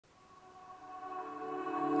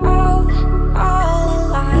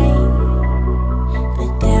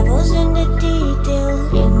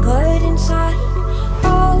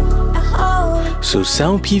So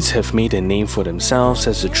SoundPeats have made a name for themselves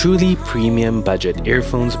as a truly premium budget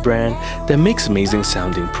earphones brand that makes amazing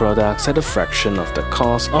sounding products at a fraction of the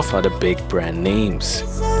cost of other big brand names.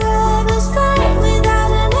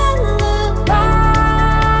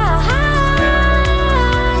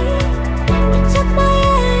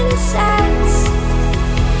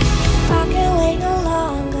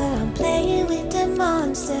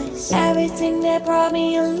 Everything that brought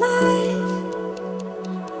me alive,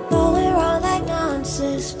 going wrong like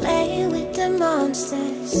nonsense, playing with the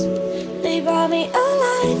monsters. They brought me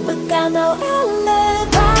alive, but got no alibi.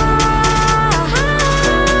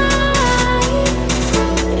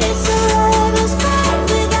 It's a lover's fight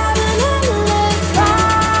without an alibi.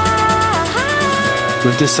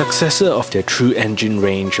 With the successor of their Truengine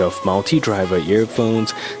range of multi-driver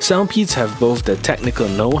earphones, SoundPeats have both the technical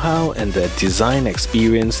know-how and the design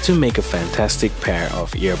experience to make a fantastic pair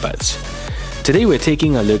of earbuds. Today we're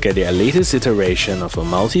taking a look at their latest iteration of a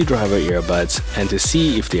multi-driver earbuds and to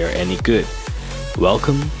see if they are any good.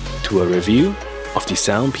 Welcome to a review of the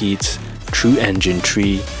SoundPeats Truengine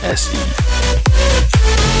 3 SE.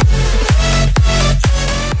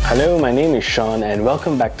 Hello, my name is Sean and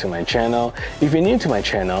welcome back to my channel. If you're new to my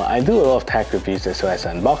channel, I do a lot of tech reviews as well as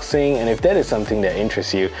unboxing, and if that is something that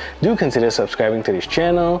interests you, do consider subscribing to this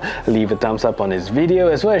channel, leave a thumbs up on this video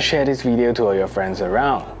as well as share this video to all your friends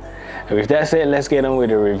around. And with that said, let's get on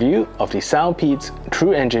with a review of the SoundPeats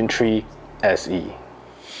Truengine 3 SE.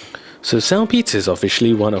 So SoundPeats is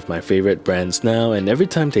officially one of my favorite brands now, and every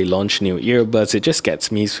time they launch new earbuds, it just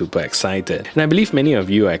gets me super excited. And I believe many of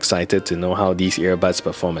you are excited to know how these earbuds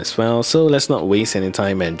perform as well, so let's not waste any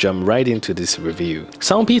time and jump right into this review.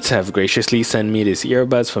 SoundPeats have graciously sent me these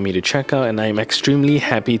earbuds for me to check out, and I'm extremely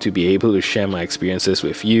happy to be able to share my experiences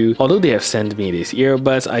with you. Although they have sent me these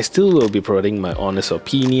earbuds, I still will be providing my honest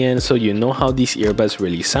opinion so you know how these earbuds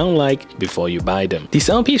really sound like before you buy them. The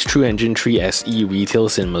SoundPeats Truengine 3 SE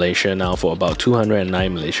retails in Malaysia now for about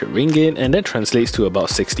 209 Malaysian ringgit, and that translates to about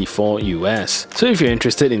 64 US. So if you're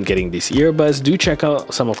interested in getting these earbuds, do check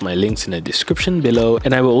out some of my links in the description below,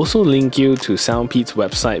 and I will also link you to SoundPeats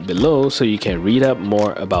website below so you can read up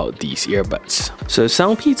more about these earbuds. So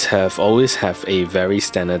SoundPeats have always have a very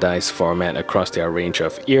standardized format across their range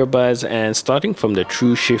of earbuds, and starting from the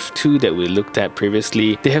TrueShift 2 that we looked at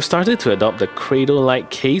previously, they have started to adopt the cradle-like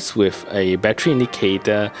case with a battery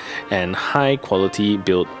indicator and high quality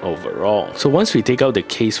build overall. So once we take out the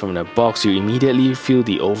case from the box, you immediately feel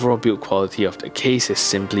the overall build quality of the case is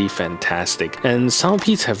simply fantastic. And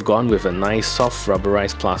SoundPeats have gone with a nice soft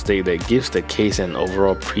rubberized plastic that gives the case an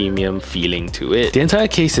overall premium feeling to it. The entire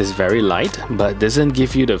case is very light but doesn't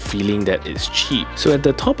give you the feeling that it's cheap. So at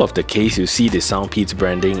the top of the case you see the SoundPeats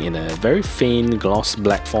branding in a very faint gloss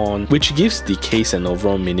black font, which gives the case an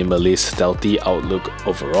overall minimalist stealthy outlook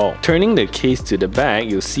overall. Turning the case to the back,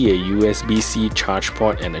 you'll see a USB-C charge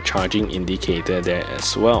port and a charging indicator there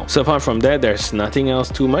as well. So apart from that, there's nothing else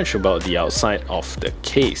too much about the outside of the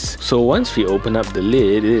case. So once we open up the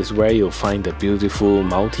lid, it is where you'll find the beautiful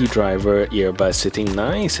multi-driver earbuds sitting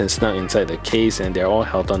nice and snug inside the case, and they're all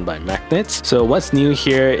held on by magnets. So what's new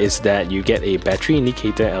here is that you get a battery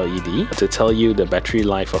indicator LED to tell you the battery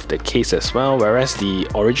life of the case as well, whereas the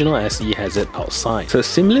original SE has it outside. So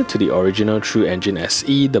similar to the original Truengine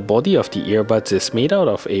SE, the body of the earbuds is made out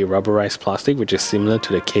of a rubberized plastic which is similar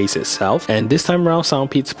to the case itself, and this time around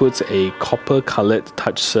SoundPeats puts a copper colored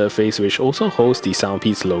touch surface which also holds the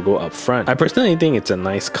SoundPeats logo up front. I personally think it's a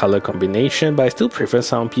nice color combination, but I still prefer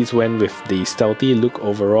SoundPeats went with the stealthy look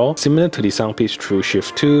overall, similar to the SoundPeats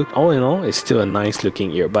TrueShift 2. All in all, it's still a nice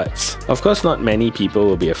looking earbuds. Of course, not many people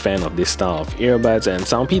will be a fan of this style of earbuds, and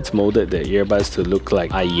SoundPeats molded the earbuds to look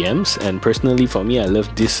like IEMs, and personally for me, I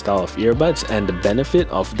love this style of earbuds, and the benefit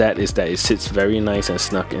of that is that it sits very nice and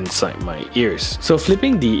snug inside my ears. So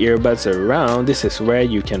flipping the earbuds around, this is where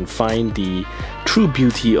you can find the true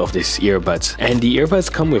beauty of these earbuds. And the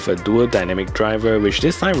earbuds come with a dual dynamic driver, which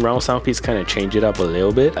this time around SoundPeats kind of changed it up a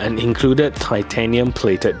little bit and included titanium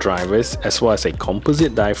plated drivers as well as a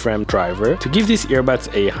composite diaphragm driver to give these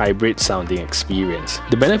earbuds a hybrid sounding experience.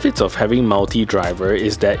 The benefits of having multi-driver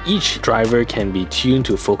is that each driver can be tuned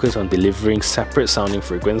to focus on delivering separate sounding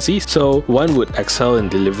frequencies. So one would excel in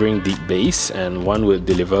delivering deep bass and one would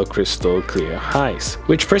deliver crystal clear highs,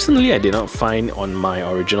 which personally I did not find on my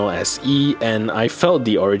original SE, and I felt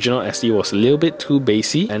the original SE was a little bit too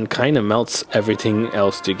bassy and kind of melts everything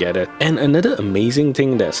else together. And another amazing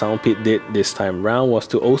thing that SoundPeats did this time round was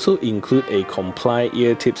to also include a Comply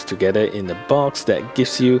ear tips together in the box that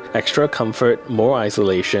gives you extra comfort, more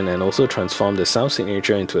isolation, and also transform the sound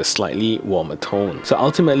signature into a slightly warmer tone. So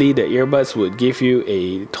ultimately, the earbuds would give you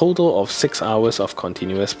a total of 6 hours of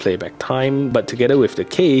continuous playback time, but together with the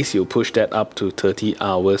case, you'll push that up to 30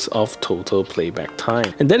 hours of total playback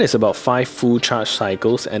time. And that is about 5 full charge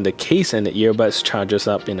cycles, and the case and the earbuds charges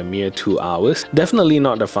up in a mere 2 hours. Definitely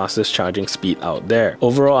not the fastest charging speed out there.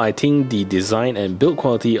 Overall, I think the design and build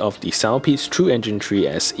quality of the SoundPeats Truengine 3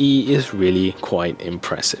 SE is really quite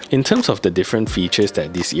impressive. In terms of the different features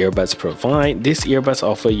that these earbuds provide, these earbuds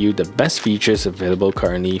offer you the best features available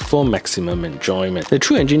currently for maximum enjoyment. The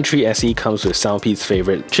Truengine 3 SE comes with SoundPeats'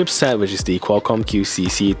 favorite chipset, which is the Qualcomm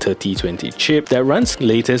QCC3020 chip that runs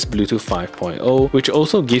latest Bluetooth 5.0, which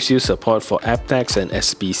also gives you support for aptX and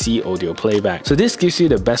SBC audio playback. So this gives you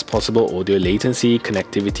the best possible audio latency,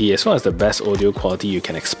 connectivity, as well as the best audio quality you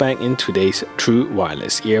can expect in today's true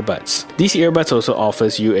wireless earbuds. These earbuds also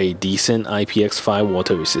offers you a decent IPX5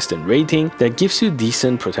 water resistant rating that gives you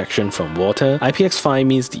decent protection from water. IPX5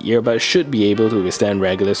 means the earbud should be able to withstand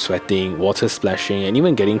regular sweating, water splashing, and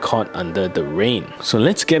even getting caught under the rain. So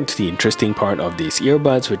let's get to the interesting part of these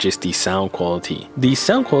earbuds, which is the sound quality. The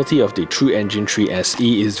sound quality of the Truengine 3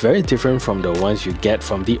 SE is very different from the ones you get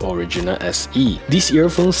from the original SE. These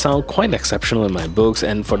earphones sound quite exceptional in my books,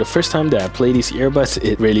 and for the first time that I play these earbuds,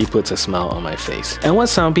 it really puts a smile on my face. And what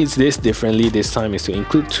SoundPeats did differently this time is to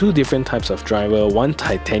include 2 different types of driver, one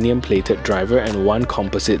titanium plated driver and one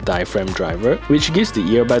composite diaphragm driver, which gives the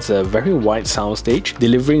earbuds a very wide soundstage,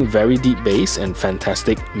 delivering very deep bass and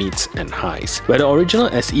fantastic mids and highs. Where the original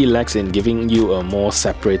SE lacks in giving you a more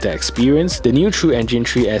separated experience, the new Truengine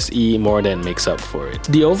 3 SE more than makes up for it.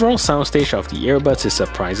 The overall soundstage of the earbuds is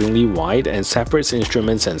surprisingly wide and separates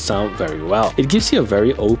instruments and sound very well. It gives you a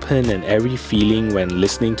very open and airy feeling when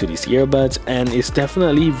listening to these earbuds, and is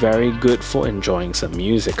definitely very good for enjoying some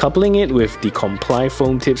music. Coupling it with the Comply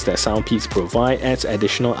foam tips that SoundPeats provide adds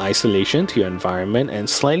additional isolation to your environment and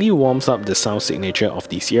slightly warms up the sound signature of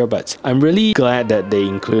these earbuds. I'm really glad that they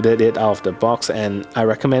included it out of the box, and I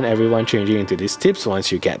recommend everyone changing into these tips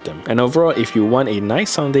once you get them. And overall, if you want a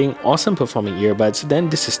nice sounding, awesome performing earbuds, then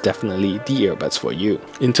this is definitely the earbuds for you.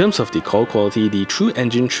 In terms of the call quality, the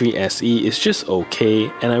Truengine 3 SE is just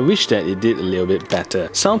okay, and I wish that it did a little bit better.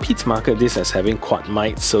 SoundPeats market this as having quad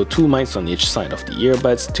mics, so 2 mics on each side of the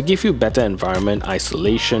earbuds to give you better environment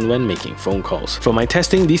isolation when making phone calls. For my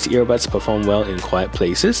testing, these earbuds perform well in quiet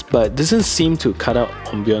places, but doesn't seem to cut out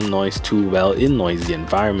ambient noise too well in noisy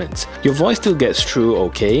environments. Your voice still gets through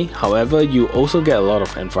okay, however, you also get a lot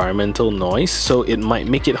of environmental noise, so it might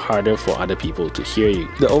make it harder for other people to hear you.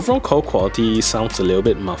 The overall call quality sounds a little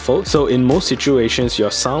bit muffled, so in most situations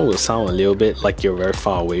your sound will sound a little bit like you're very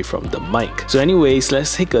far away from the mic. So anyways,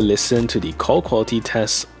 let's take a listen to the call quality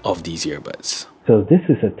test of these earbuds. So this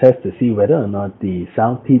is a test to see whether or not the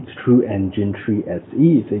SoundPeats Truengine 3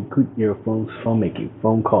 SE is a good earphones for making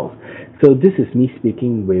phone calls. So this is me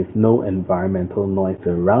speaking with no environmental noise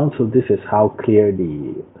around, so this is how clear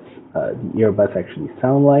the earbuds actually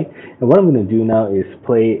sound like. And what I'm going to do now is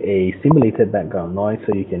play a simulated background noise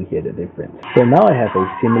so you can hear the difference. So now I have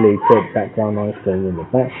a simulated background noise playing in the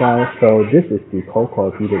background, so this is the call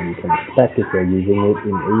quality that you can expect if you're using it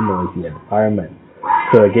in a noisy environment.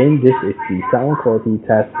 So again, this is the sound quality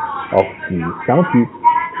test of the SoundPeats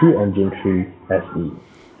Truengine 3 SE.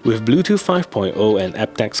 With Bluetooth 5.0 and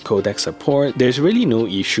aptX codec support, there's really no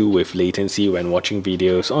issue with latency when watching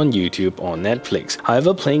videos on YouTube or Netflix.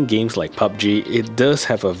 However, playing games like PUBG, it does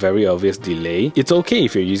have a very obvious delay. It's okay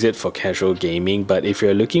if you use it for casual gaming, but if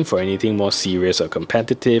you're looking for anything more serious or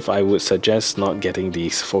competitive, I would suggest not getting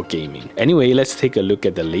these for gaming. Anyway, let's take a look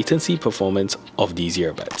at the latency performance of these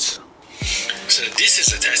earbuds. So this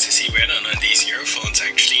is a test to see whether or not these earphones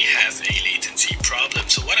actually have a latency problem.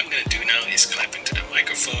 So what I'm going to do now is clap into the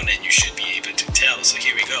microphone and you should be able to tell. So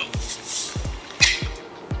here we go.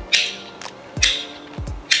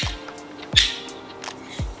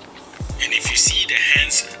 And if you see the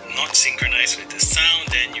hands not synchronized with the sound,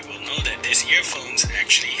 then you will know that these earphones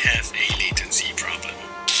actually have a latency problem.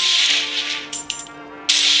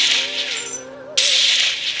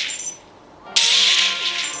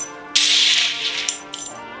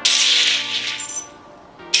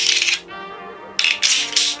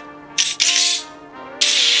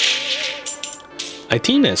 I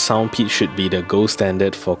think that SoundPeats should be the gold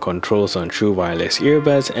standard for controls on true wireless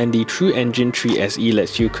earbuds, and the Truengine 3 SE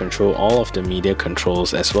lets you control all of the media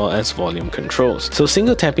controls as well as volume controls. So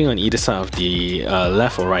single tapping on either side of the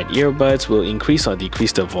left or right earbuds will increase or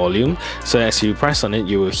decrease the volume. So as you press on it,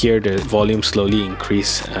 you will hear the volume slowly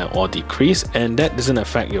increase or decrease, and that doesn't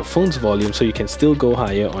affect your phone's volume, so you can still go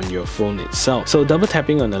higher on your phone itself. So double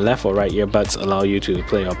tapping on the left or right earbuds allow you to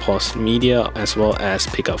play or pause media as well as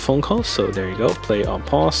pick up phone calls. So there you go, play or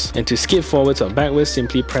pause. And to skip forwards or backwards,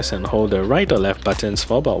 simply press and hold the right or left buttons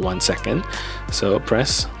for about 1 second. So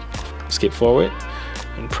press, skip forward,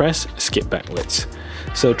 and press, skip backwards.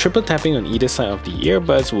 So triple tapping on either side of the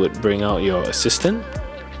earbuds would bring out your assistant.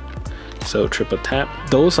 So triple tap.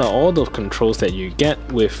 Those are all the controls that you get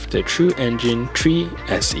with the Truengine 3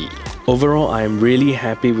 SE. Overall, I am really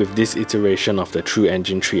happy with this iteration of the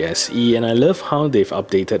Truengine 3 SE, and I love how they've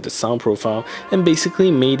updated the sound profile and basically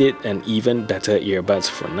made it an even better earbuds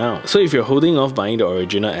for now. So if you're holding off buying the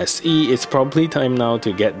original SE, it's probably time now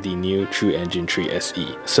to get the new Truengine 3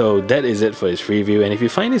 SE. So that is it for this review, and if you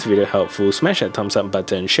find this video helpful, smash that thumbs up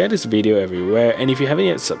button, share this video everywhere, and if you haven't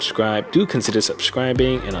yet subscribed, do consider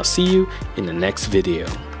subscribing, and I'll see you in the next video.